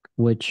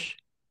 which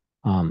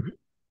um,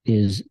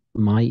 is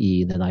my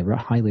E that I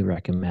highly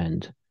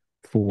recommend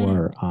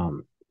for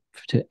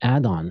to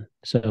add on.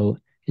 So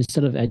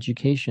instead of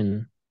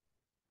education,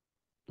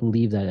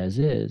 leave that as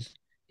is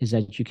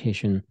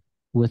education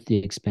with the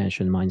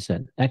expansion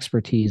mindset,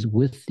 expertise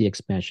with the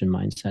expansion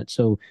mindset.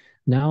 So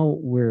now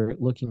we're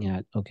looking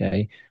at,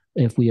 okay,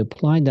 if we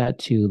applied that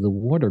to the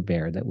water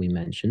bear that we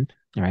mentioned,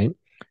 all right,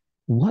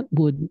 what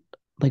would,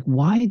 like,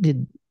 why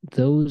did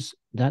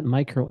that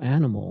micro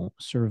animal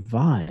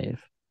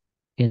survive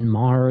in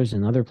Mars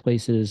and other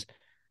places?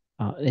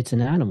 It's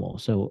an animal,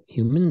 so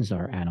humans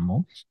are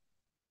animals.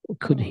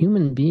 Could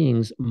human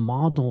beings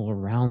model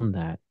around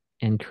that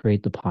and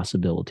create the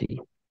possibility?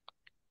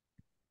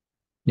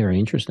 Very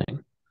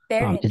interesting.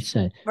 Very It's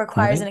interesting.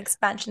 Requires right, an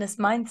expansionist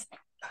mindset.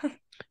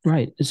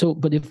 right. So,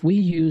 but if we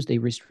used a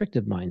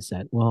restrictive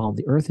mindset, well,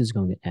 the Earth is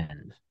going to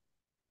end.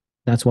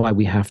 That's why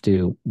we have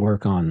to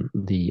work on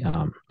the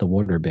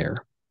water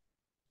bear,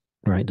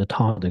 right? The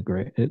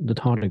tardigrade. The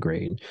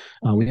tardigrade.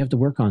 We have to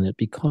work on it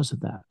because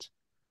of that.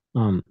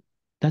 Um,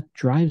 that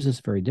drives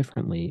us very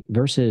differently.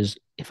 Versus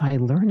if I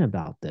learn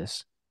about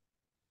this,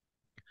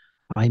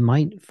 I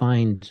might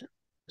find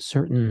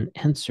certain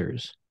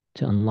answers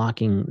to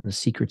unlocking the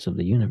secrets of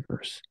the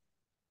universe.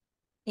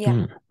 Yeah.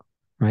 Hmm.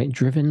 Right?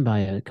 Driven by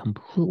a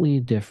completely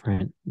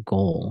different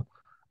goal,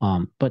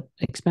 but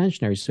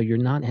expansionary. So you're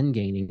not end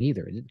gaining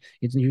either.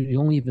 You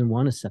don't even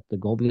want to set the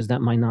goal because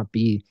that might not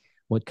be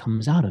what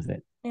comes out of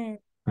it, Mm.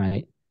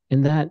 right?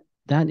 And that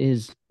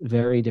is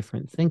very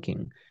different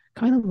thinking.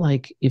 Kind of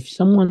like if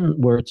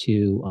someone were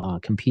to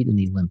compete in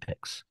the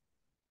Olympics.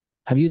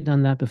 Have you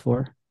done that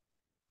before?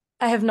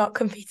 I have not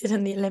competed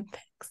in the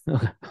Olympics.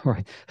 Okay, all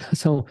right.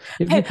 So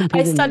if you I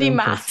compete in the study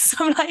Olympics, maths.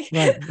 I'm like,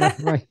 right, right,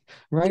 right,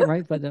 right,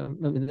 right. But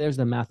there's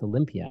the math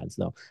Olympiads,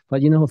 though.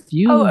 But if oh,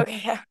 you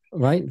okay, yeah.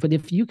 right, but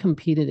if you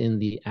competed in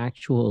the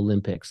actual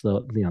Olympics,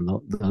 the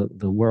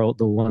world,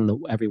 the one that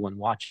everyone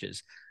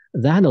watches,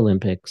 that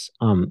Olympics,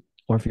 or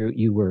if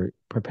you were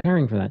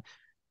preparing for that,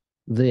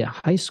 the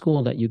high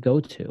school that you go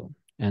to,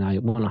 and I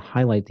want to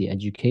highlight the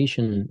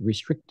education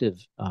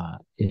restrictive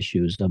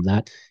issues of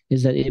that,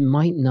 is that it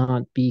might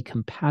not be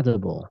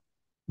compatible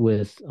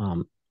with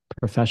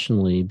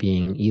professionally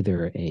being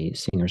either a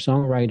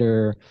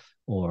singer-songwriter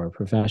or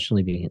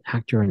professionally being an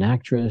actor and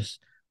actress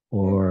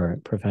or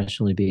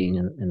professionally being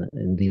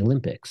in the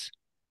Olympics.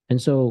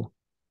 And so,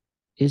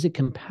 is it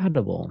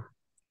compatible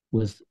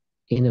with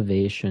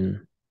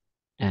innovation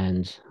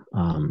and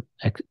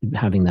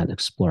having that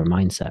explore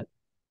mindset?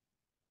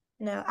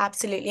 No,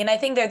 absolutely. And I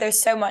think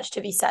there's so much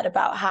to be said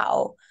about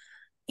how,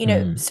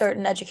 Mm,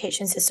 certain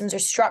education systems are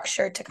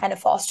structured to kind of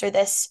foster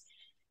this,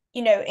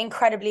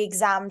 incredibly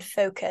exam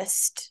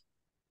focused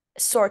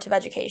sort of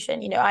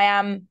education. I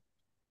am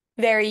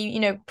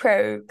very,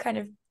 pro kind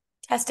of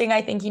testing.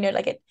 I think,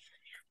 like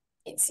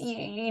it's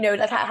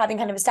like having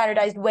kind of a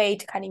standardized way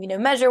to kind of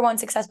measure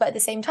one's success, but at the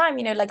same time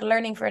like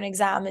learning for an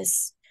exam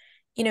is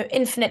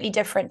infinitely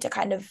different to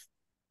kind of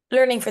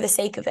learning for the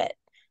sake of it,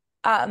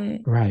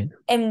 right.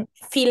 and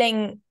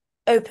feeling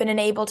open and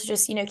able to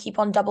just keep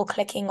on double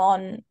clicking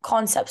on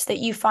concepts that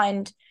you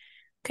find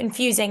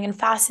confusing and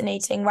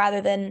fascinating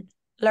rather than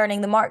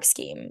learning the mark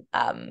scheme,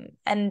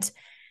 and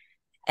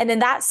in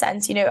that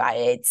sense,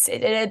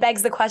 it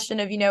begs the question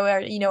of are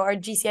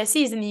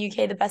GCSEs in the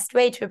UK the best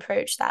way to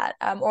approach that,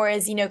 or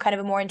is kind of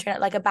a more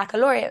internet like a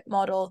baccalaureate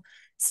model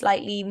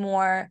slightly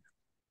more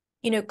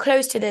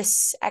close to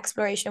this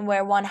exploration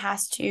where one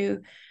has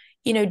to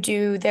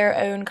do their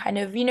own kind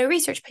of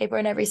research paper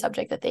in every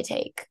subject that they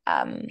take,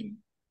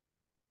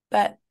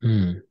 but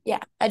Mm. yeah,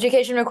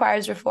 education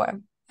requires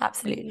reform,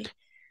 absolutely.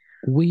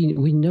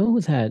 We know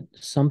that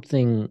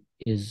something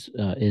is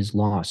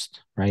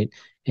lost, right?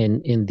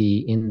 And in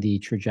the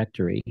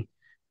trajectory,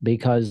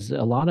 because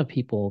a lot of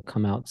people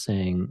come out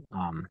saying,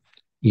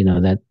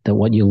 that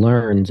what you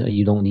learned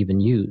you don't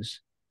even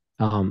use.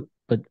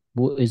 But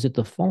is it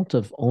the fault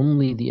of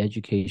only the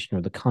education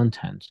or the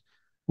content,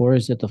 or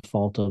is it the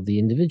fault of the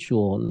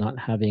individual not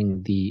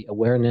having the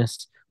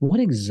awareness? What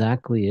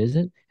exactly is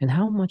it, and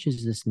how much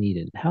is this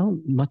needed? How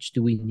much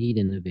do we need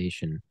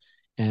innovation?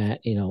 And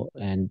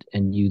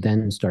you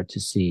then start to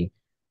see,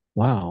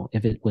 wow,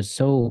 if it was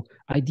so,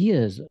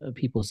 ideas,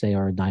 people say,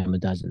 are a dime a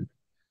dozen,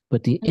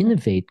 but to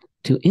innovate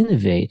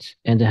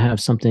and to have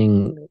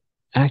something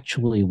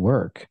actually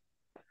work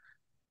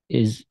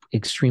is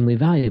extremely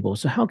valuable.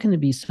 So how can it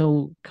be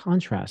so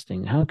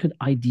contrasting? How could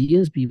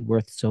ideas be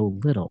worth so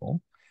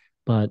little,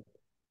 but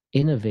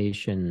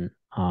innovation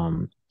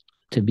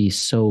to be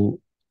so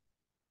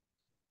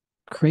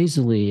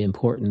crazily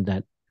important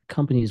that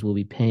companies will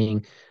be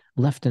paying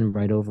left and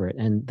right over it?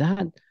 And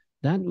that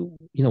that,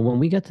 when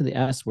we get to the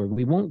S word,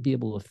 we won't be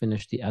able to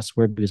finish the S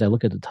word because I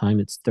look at the time,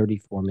 it's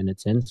 34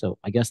 minutes in. So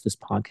I guess this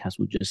podcast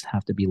would just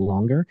have to be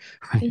longer,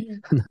 right?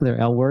 Mm-hmm. Another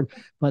L word.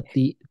 But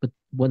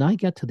when I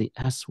get to the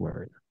S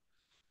word,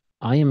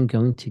 I am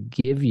going to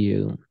give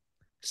you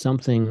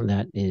something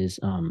that is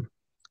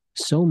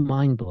so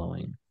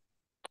mind-blowing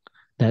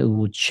that it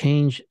will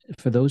change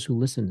for those who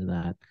listen to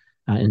that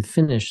and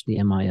finish the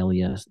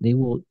M.I.L.E.S. It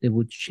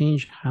will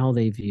change how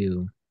they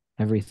view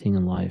everything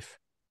in life.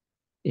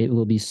 It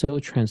will be so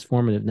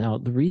transformative. Now,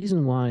 the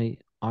reason why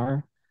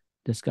our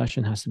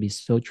discussion has to be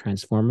so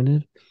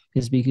transformative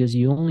is because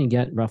you only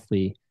get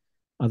roughly,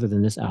 other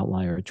than this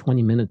outlier,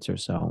 20 minutes or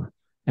so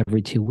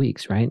every 2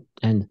 weeks, right?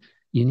 And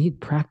you need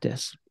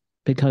practice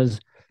because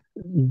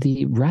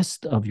the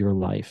rest of your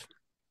life,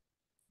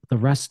 the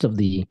rest of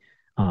the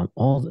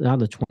all out of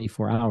the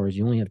 24 hours,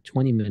 you only have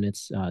 20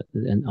 minutes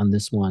on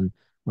this one,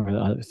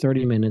 or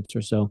 30 minutes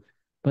or so.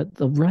 But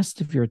the rest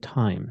of your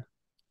time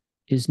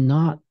is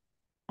not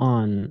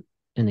on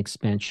an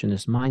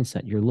expansionist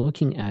mindset. You're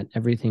looking at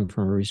everything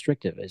from a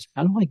restrictive is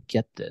how do I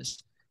get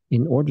this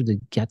in order to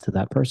get to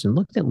that person?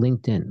 Look at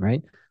LinkedIn,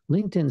 right?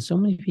 LinkedIn, so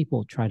many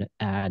people try to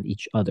add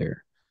each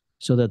other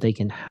so that they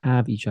can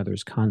have each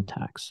other's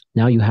contacts.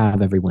 Now you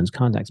have everyone's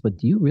contacts, but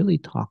do you really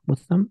talk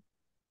with them?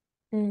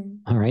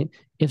 All right.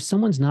 If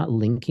someone's not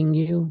linking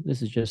you,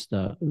 this is just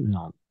a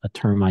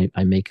term I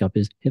make up,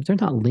 is if they're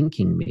not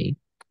linking me,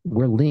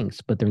 we're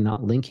links, but they're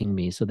not linking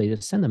me. So they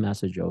just send a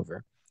message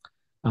over.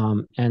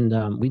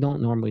 We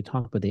don't normally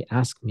talk, but they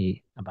ask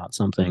me about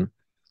something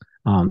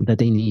that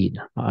they need.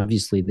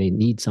 Obviously, they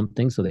need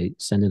something, so they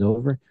send it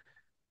over.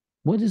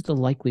 What is the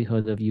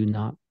likelihood of you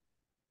not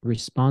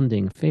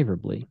responding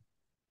favorably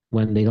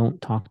when they don't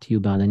talk to you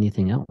about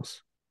anything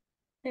else?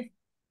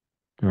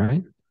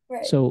 Right?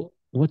 Right. So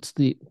what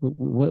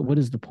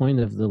is the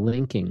point of the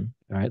linking,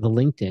 right? The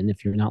LinkedIn,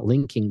 if you're not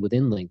linking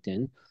within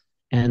LinkedIn,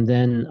 and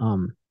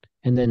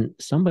then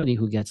somebody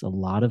who gets a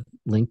lot of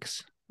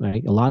links,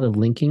 right? A lot of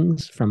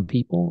linkings from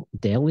people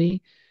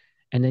daily,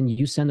 and then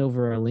you send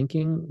over a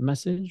linking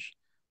message.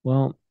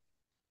 Well,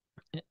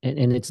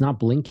 and it's not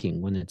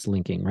blinking when it's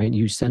linking, right?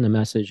 You send a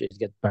message, it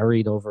gets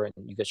buried over it,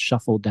 and you get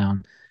shuffled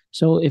down.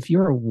 So if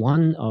you're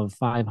one of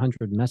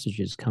 500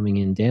 messages coming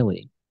in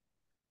daily,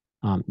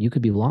 you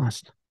could be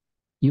lost.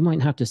 You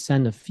might have to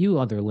send a few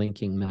other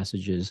linking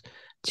messages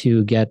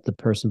to get the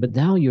person, but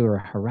now you're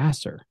a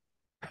harasser,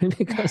 right?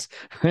 Because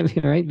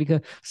right,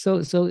 because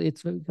so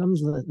it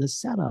becomes the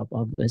setup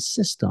of a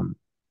system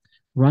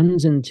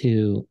runs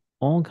into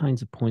all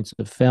kinds of points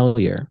of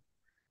failure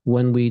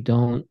when we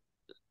don't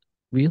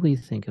really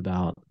think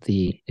about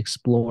the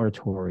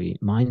exploratory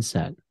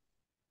mindset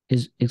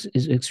is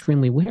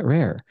extremely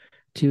rare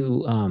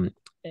and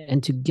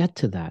to get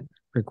to that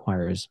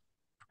requires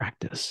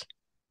practice.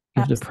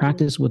 You have to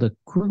practice with a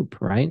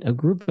group, right? A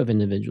group of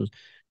individuals.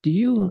 Do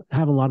you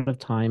have a lot of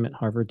time at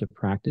Harvard to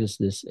practice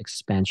this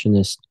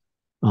expansionist,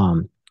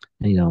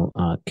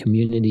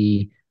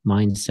 community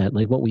mindset,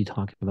 like what we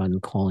talk about in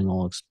Calling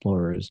All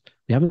Explorers?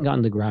 We haven't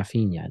gotten to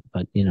graphene yet,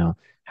 but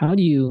how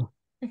do you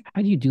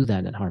do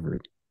that at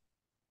Harvard?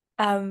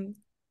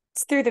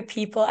 It's through the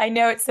people. I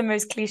know it's the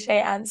most cliche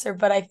answer,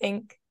 but I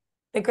think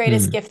the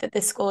greatest gift that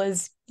this school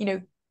is,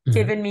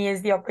 given me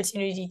is the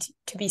opportunity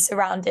to be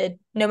surrounded,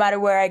 no matter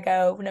where I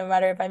go, no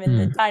matter if I'm in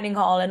the dining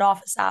hall in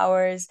office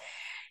hours,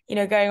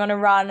 going on a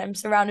run, I'm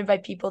surrounded by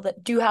people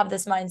that do have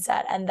this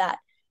mindset and that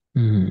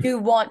do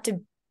want to,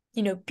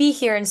 be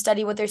here and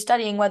study what they're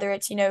studying, whether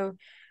it's,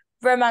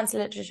 romance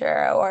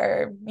literature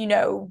or,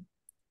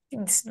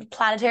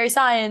 planetary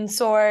science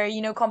or,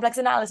 complex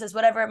analysis,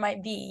 whatever it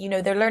might be,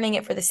 they're learning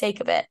it for the sake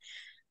of it,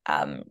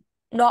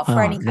 not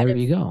for any kind of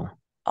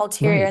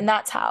ulterior. Right. And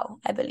that's how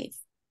I believe.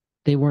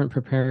 They weren't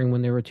preparing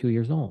when they were 2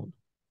 years old,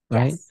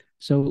 right? Yes.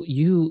 So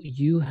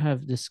you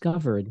have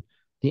discovered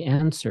the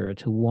answer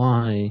to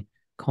why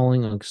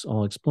Calling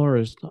All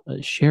Explorers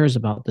shares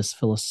about this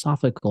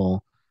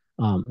philosophical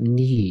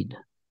need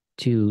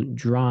to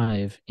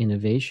drive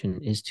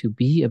innovation is to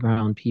be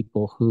around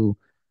people who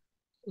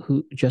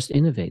just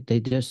innovate.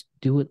 They just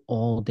do it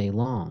all day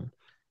long.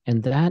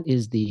 And that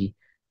is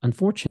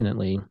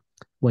unfortunately,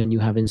 when you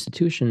have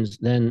institutions,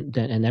 then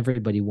and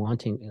everybody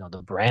wanting,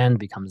 the brand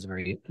becomes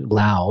very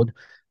loud,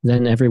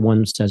 then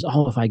everyone says,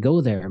 oh, if I go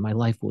there, my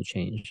life will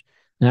change.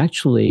 And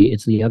actually,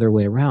 it's the other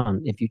way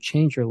around. If you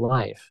change your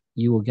life,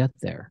 you will get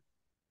there.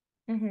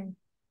 Mm-hmm.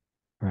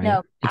 Right?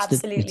 No,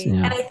 absolutely.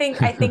 And I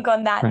think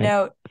on that right.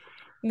 note,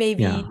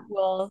 maybe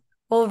we'll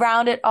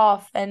round it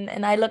off.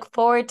 And I look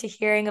forward to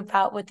hearing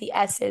about what the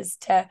S is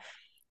to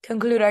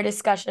conclude our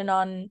discussion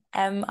on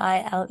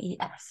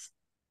M.I.L.E.S.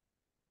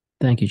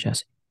 Thank you,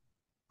 Jessie.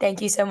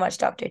 Thank you so much,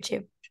 Dr.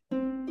 Chu.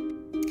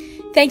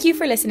 Thank you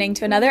for listening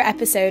to another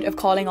episode of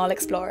Calling All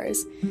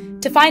Explorers.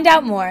 To find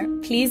out more,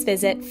 please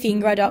visit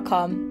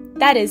phenegra.com.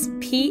 That is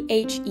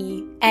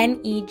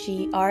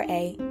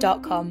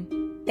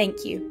PHENEGRA.com.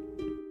 Thank you.